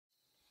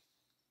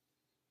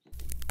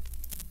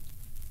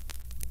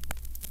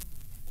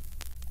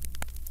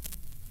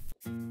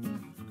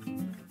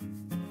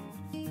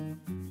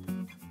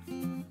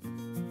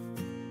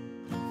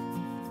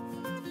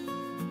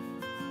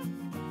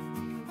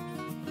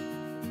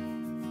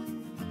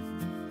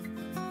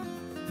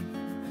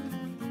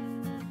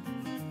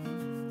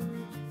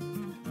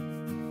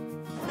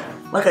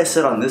Like I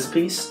said on this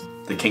piece,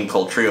 the King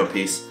Cole Trio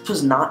piece, this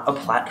was not a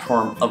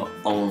platform of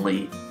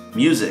only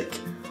music.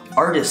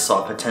 Artists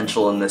saw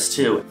potential in this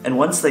too, and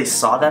once they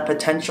saw that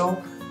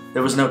potential,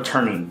 there was no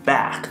turning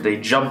back. They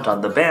jumped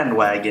on the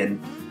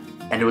bandwagon,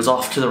 and it was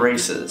off to the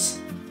races.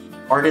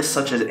 Artists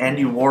such as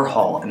Andy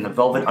Warhol and the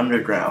Velvet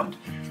Underground,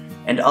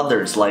 and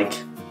others like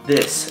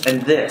this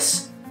and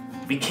this,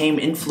 became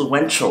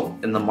influential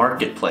in the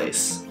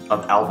marketplace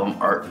of album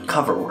art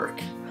cover work.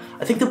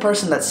 I think the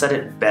person that said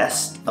it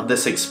best of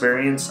this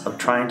experience of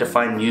trying to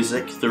find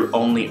music through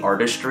only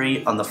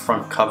artistry on the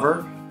front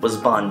cover was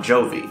Bon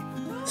Jovi.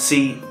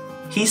 See,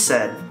 he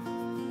said,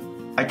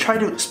 "I try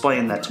to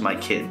explain that to my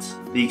kids,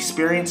 the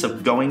experience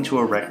of going to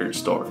a record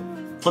store,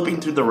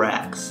 flipping through the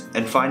racks,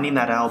 and finding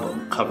that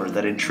album cover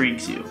that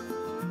intrigues you.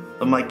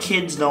 But my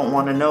kids don't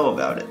want to know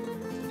about it.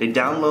 They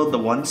download the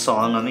one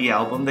song on the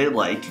album they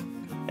like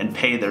and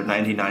pay their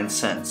 99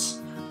 cents.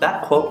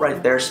 That quote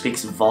right there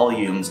speaks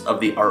volumes of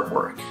the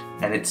artwork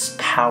and its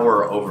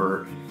power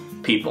over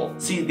people.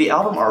 See, the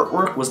album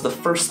artwork was the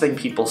first thing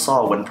people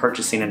saw when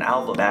purchasing an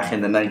album back in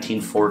the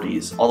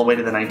 1940s all the way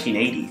to the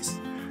 1980s.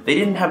 They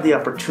didn't have the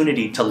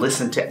opportunity to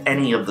listen to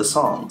any of the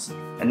songs,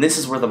 and this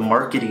is where the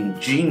marketing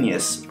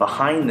genius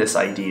behind this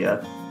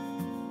idea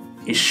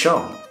is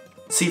shown.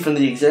 See, from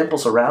the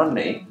examples around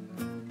me,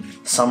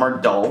 some are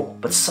dull,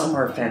 but some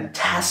are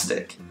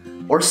fantastic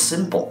or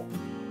simple.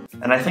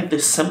 And I think the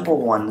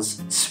simple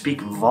ones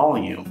speak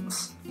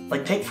volumes.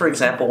 Like take for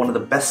example one of the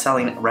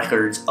best-selling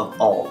records of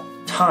all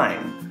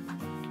time,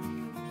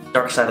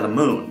 Dark Side of the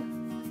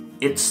Moon.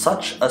 It's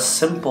such a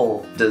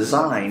simple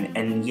design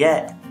and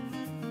yet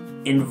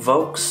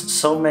invokes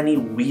so many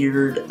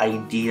weird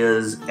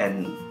ideas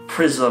and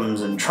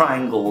prisms and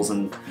triangles,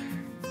 and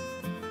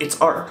it's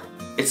art.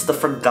 It's the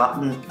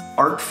forgotten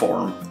art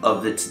form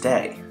of its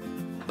day.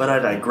 But I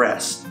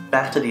digress.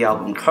 Back to the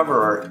album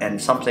cover art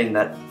and something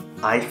that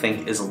I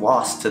think is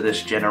lost to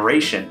this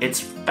generation. It's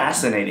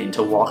fascinating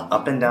to walk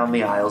up and down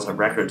the aisles of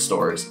record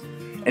stores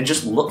and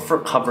just look for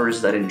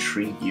covers that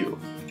intrigue you.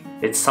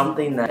 It's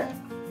something that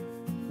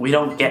we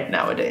don't get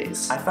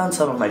nowadays. I found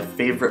some of my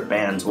favorite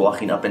bands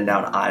walking up and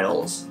down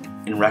aisles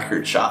in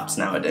record shops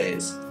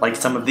nowadays, like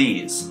some of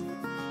these.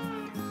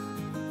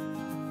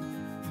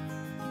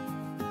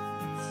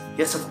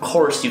 Yes, of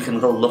course you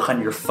can go look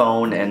on your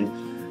phone and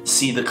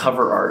see the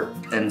cover art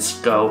and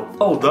go,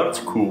 oh, that's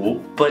cool,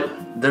 but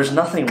there's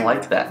nothing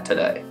like that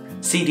today.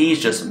 CDs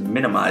just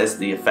minimized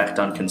the effect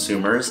on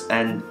consumers,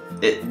 and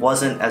it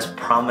wasn't as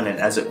prominent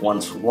as it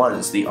once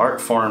was. The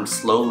art form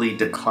slowly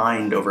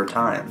declined over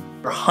time.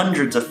 There are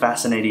hundreds of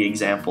fascinating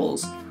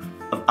examples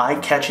of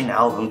eye-catching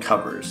album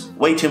covers,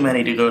 way too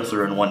many to go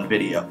through in one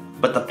video.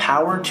 But the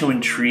power to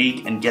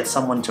intrigue and get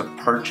someone to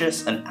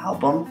purchase an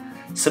album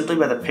simply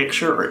by the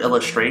picture or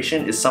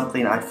illustration is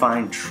something I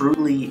find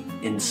truly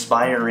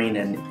inspiring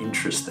and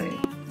interesting.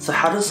 So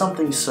how does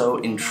something so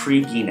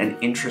intriguing and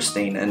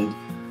interesting and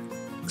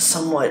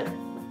somewhat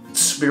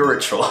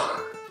spiritual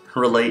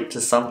relate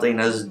to something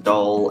as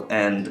dull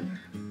and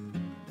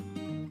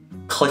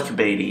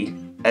clickbaity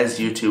as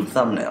YouTube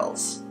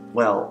thumbnails?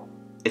 Well,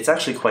 it's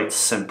actually quite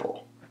simple.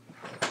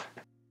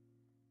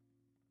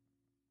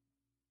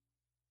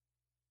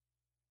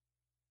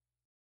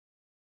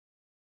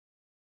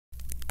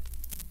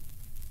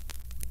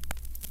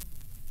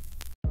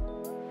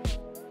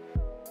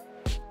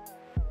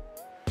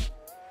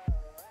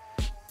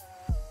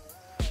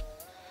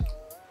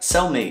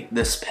 Sell me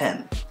this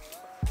pen.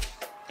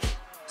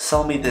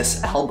 Sell me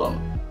this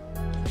album.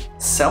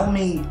 Sell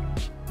me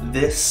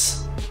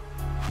this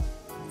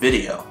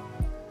video.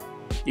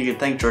 You can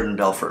thank Jordan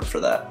Belfort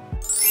for that.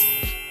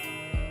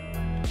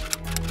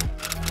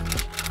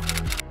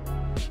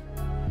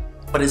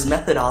 But his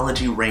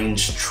methodology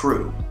ranged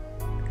true.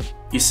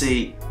 You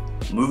see,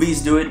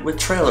 movies do it with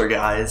trailer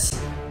guys.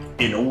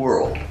 In a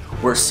world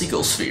where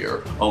Segall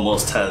Sphere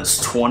almost has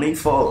 20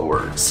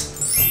 followers.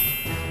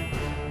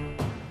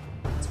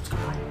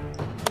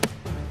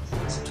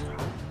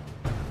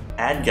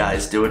 Ad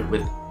guys do it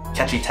with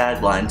catchy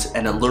taglines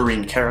and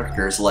alluring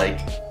characters like,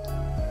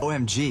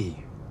 OMG,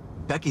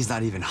 Becky's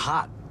not even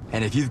hot.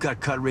 And if you've got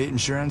cut rate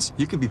insurance,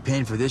 you could be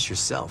paying for this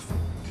yourself.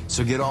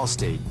 So get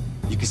Allstate.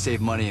 You can save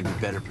money and be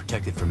better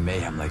protected from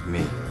mayhem like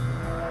me.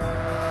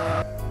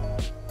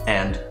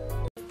 And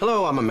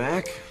hello, I'm a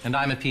Mac. And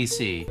I'm a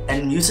PC.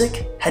 And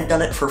music had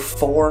done it for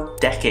 4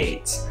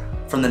 decades,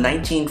 from the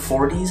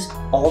 1940s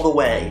all the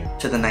way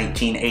to the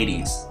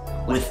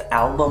 1980s, with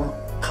album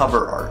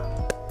cover art.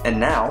 And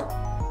now,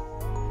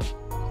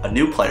 a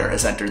new player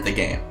has entered the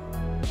game,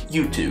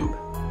 YouTube.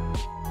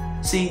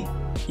 See,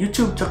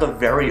 YouTube took a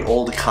very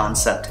old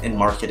concept in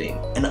marketing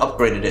and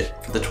upgraded it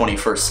for the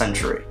 21st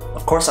century.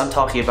 Of course, I'm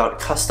talking about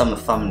custom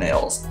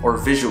thumbnails or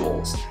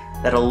visuals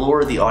that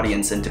allure the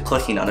audience into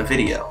clicking on a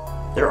video.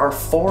 There are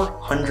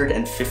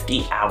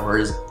 450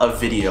 hours of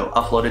video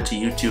uploaded to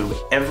YouTube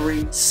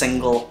every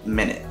single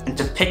minute, and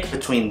to pick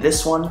between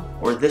this one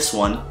or this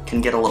one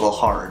can get a little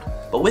hard.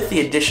 But with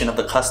the addition of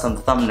the custom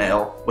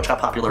thumbnail, which got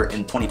popular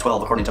in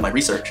 2012 according to my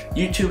research,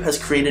 YouTube has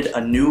created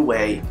a new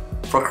way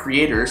for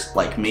creators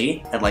like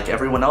me and like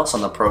everyone else on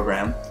the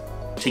program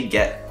to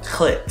get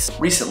clicks.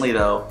 Recently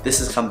though, this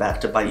has come back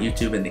to bite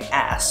YouTube in the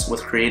ass,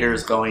 with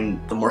creators going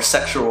the more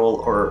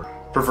sexual or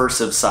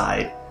perversive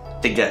side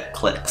to get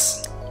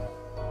clicks.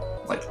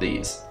 Like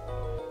these.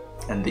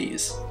 And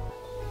these.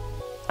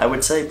 I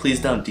would say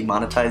please don't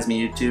demonetize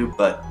me, YouTube,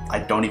 but I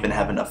don't even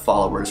have enough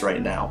followers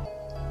right now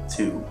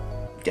to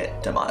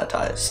get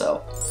demonetized,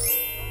 so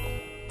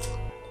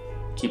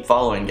keep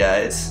following,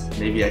 guys.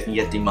 Maybe I can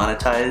get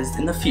demonetized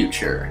in the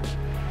future.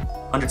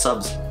 100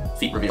 subs,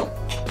 feet reveal.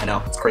 I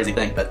know, it's a crazy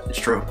thing, but it's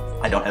true.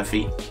 I don't have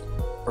feet.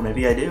 Or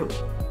maybe I do.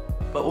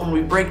 But when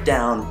we break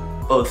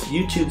down both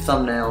YouTube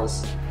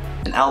thumbnails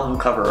and album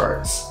cover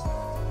arts,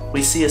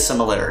 we see a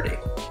similarity.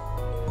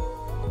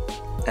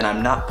 And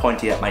I'm not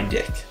pointing at my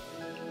dick.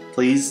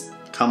 Please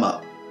come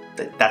up.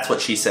 That's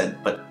what she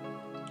said, but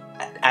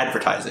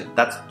advertising.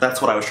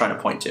 That's what I was trying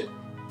to point to.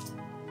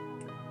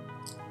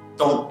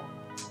 Don't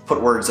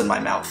put words in my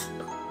mouth.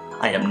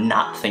 I am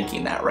not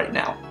thinking that right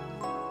now.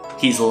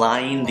 He's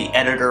lying, the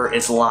editor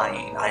is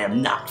lying. I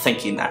am not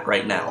thinking that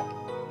right now.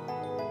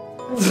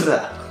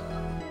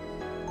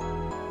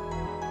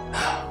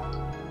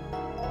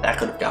 That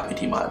could have got me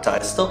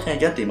demonetized. Still can't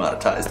get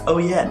demonetized. Oh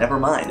yeah, never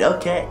mind,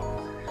 okay.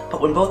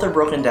 But when both are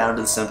broken down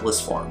to the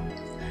simplest form,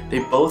 they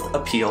both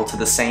appeal to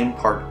the same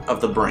part of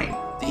the brain,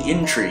 the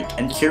intrigue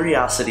and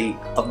curiosity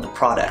of the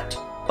product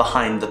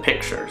behind the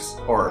pictures,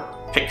 or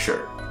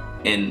picture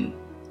in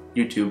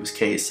YouTube's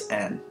case,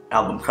 and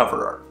album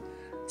cover art.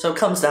 So it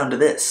comes down to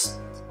this.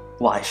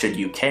 Why should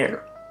you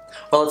care?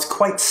 Well, it's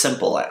quite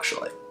simple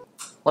actually.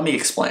 Let me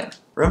explain.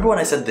 Remember when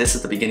I said this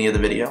at the beginning of the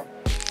video?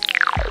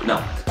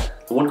 No.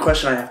 The one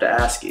question I have to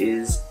ask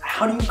is,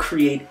 how do you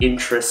create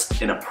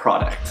interest in a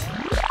product?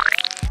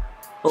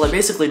 Well, I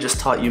basically just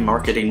taught you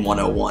Marketing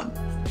 101.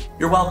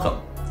 You're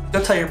welcome.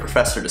 Go tell your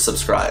professor to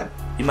subscribe.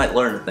 You might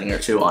learn a thing or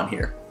two on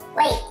here.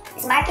 Wait,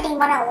 is Marketing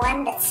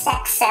 101 that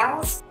sex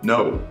sells?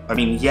 No. I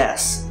mean,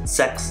 yes,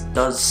 sex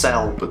does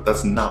sell. But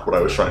that's not what I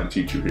was trying to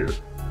teach you here.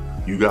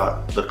 You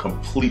got the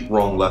complete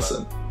wrong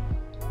lesson.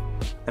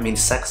 I mean,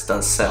 sex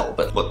does sell,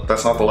 but Look,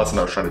 that's not the lesson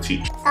I was trying to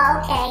teach. Oh,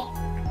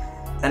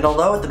 okay. And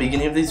although at the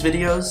beginning of these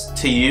videos,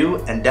 to you,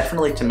 and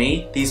definitely to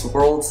me, these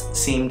worlds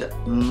seemed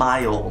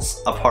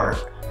miles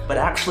apart, but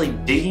actually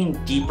digging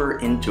deeper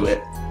into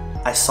it,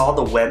 I saw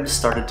the web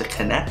started to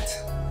connect,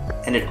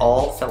 and it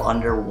all fell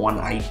under one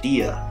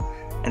idea,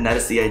 and that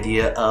is the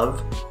idea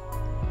of,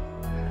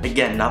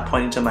 again, not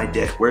pointing to my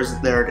dick,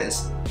 there it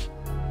is.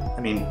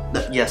 I mean,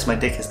 yes, my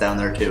dick is down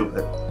there too,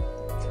 but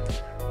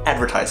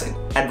advertising.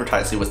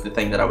 Advertising was the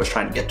thing that I was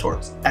trying to get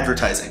towards.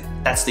 Advertising,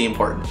 that's the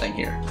important thing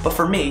here. But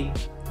for me,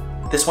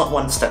 this went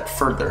one step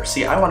further.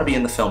 See, I want to be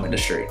in the film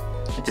industry.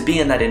 And to be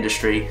in that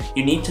industry,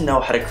 you need to know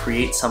how to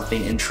create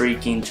something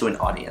intriguing to an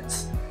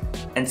audience.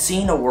 And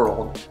seeing a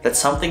world that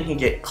something can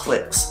get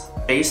clicks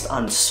based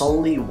on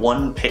solely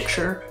one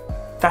picture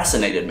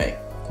fascinated me.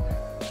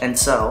 And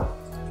so,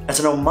 as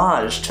an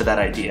homage to that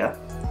idea,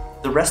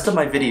 the rest of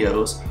my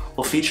videos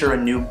will feature a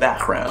new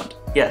background.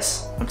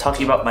 Yes, I'm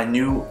talking about my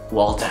new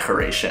wall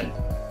decoration.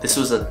 This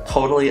was a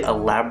totally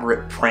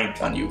elaborate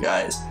prank on you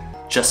guys,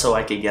 just so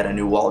I could get a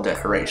new wall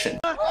decoration.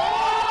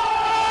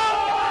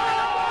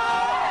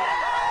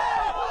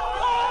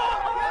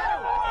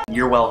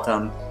 You're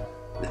welcome.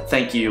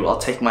 Thank you. I'll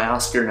take my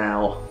Oscar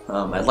now.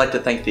 I'd like to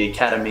thank the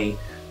Academy.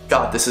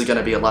 God, this is going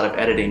to be a lot of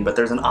editing, but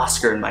there's an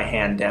Oscar in my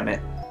hand, damn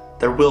it.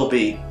 There will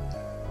be.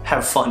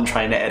 Have fun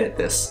trying to edit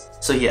this.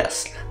 So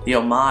yes, the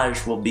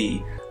homage will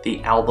be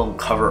the album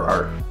cover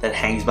art that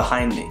hangs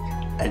behind me.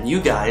 And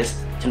you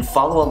guys can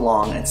follow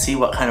along and see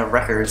what kind of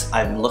records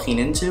I'm looking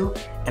into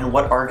and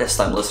what artists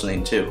I'm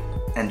listening to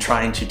and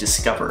trying to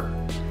discover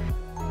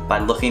by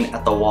looking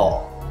at the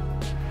wall.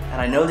 And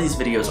I know these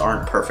videos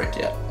aren't perfect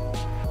yet,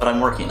 but I'm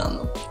working on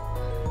them.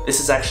 This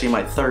is actually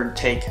my third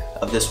take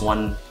of this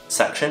one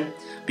section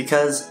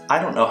because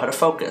I don't know how to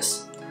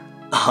focus.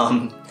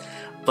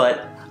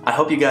 But I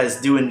hope you guys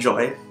do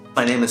enjoy.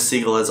 My name is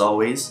Segall as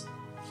always.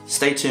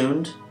 Stay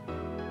tuned.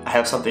 I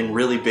have something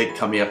really big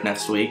coming up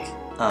next week.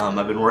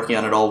 I've been working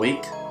on it all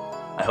week.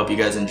 I hope you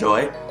guys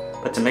enjoy.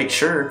 But to make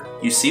sure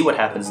you see what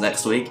happens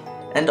next week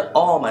and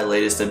all my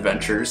latest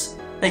adventures,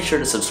 make sure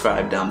to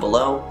subscribe down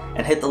below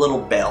and hit the little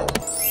bell.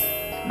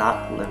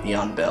 Not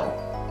Le'Veon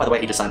Bell. By the way,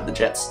 he just signed the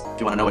Jets, if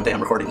you want to know what day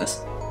I'm recording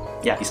this.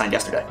 Yeah, he signed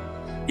yesterday.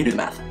 You do the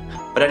math.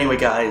 But anyway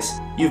guys,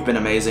 you've been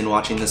amazing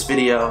watching this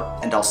video,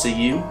 and I'll see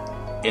you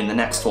in the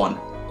next one.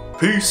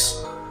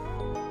 Peace!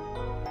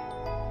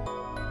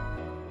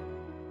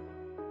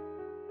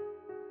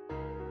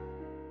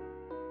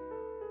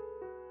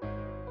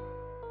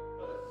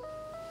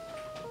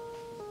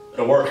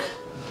 It'll work.